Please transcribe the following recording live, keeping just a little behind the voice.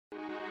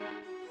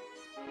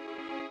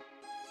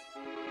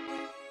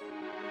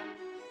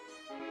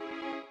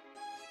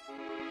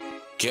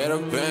Get a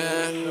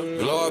band,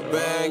 blow a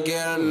band,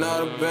 get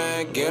another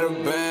band, get a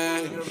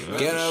band,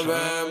 get a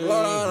band, blow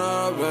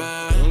another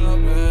band.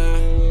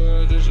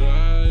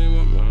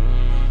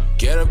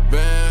 Get a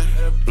band,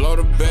 blow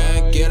the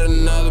band, get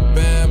another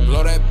band,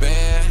 blow that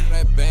band.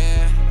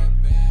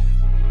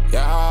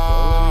 Yeah.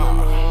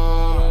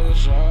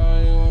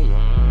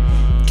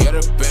 Get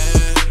a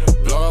band,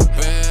 blow a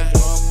band,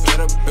 get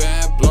a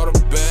band, blow the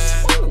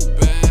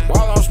band.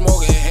 While I'm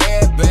smoking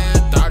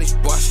headband, thought he's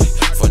bustin'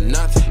 for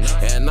nothing.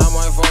 And I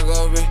might fuck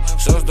up it,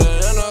 sister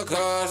and her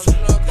cousin.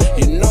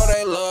 You know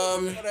they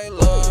love me.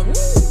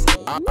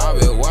 I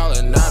been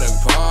wildin' out in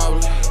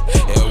public.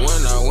 And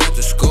when I went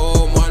to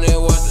school, money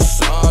was the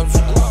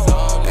subject.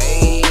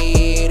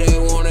 Hey, they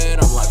want it,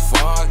 I'm like,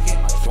 fuck it.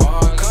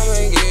 Come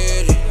and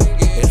get it,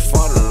 it's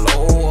for the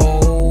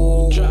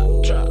low.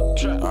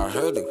 I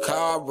heard the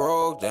car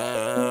broke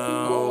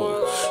down,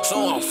 so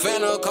I'm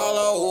finna call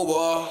a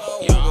Uber.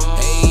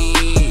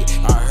 Hey,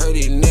 I heard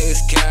these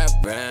niggas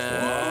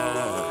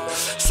capping,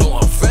 so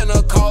I'm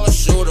finna call a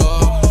shooter.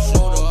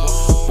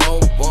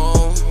 Boom,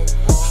 boom,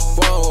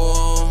 boom.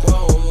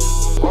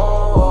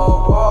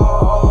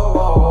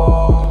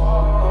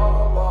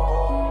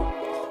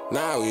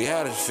 Now we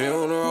had his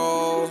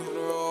funeral,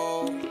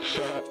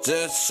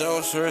 just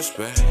show some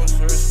respect.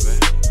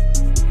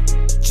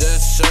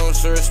 Just show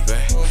some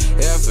respect.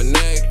 If a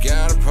nigga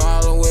got a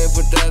problem with,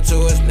 put that to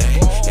his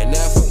name. And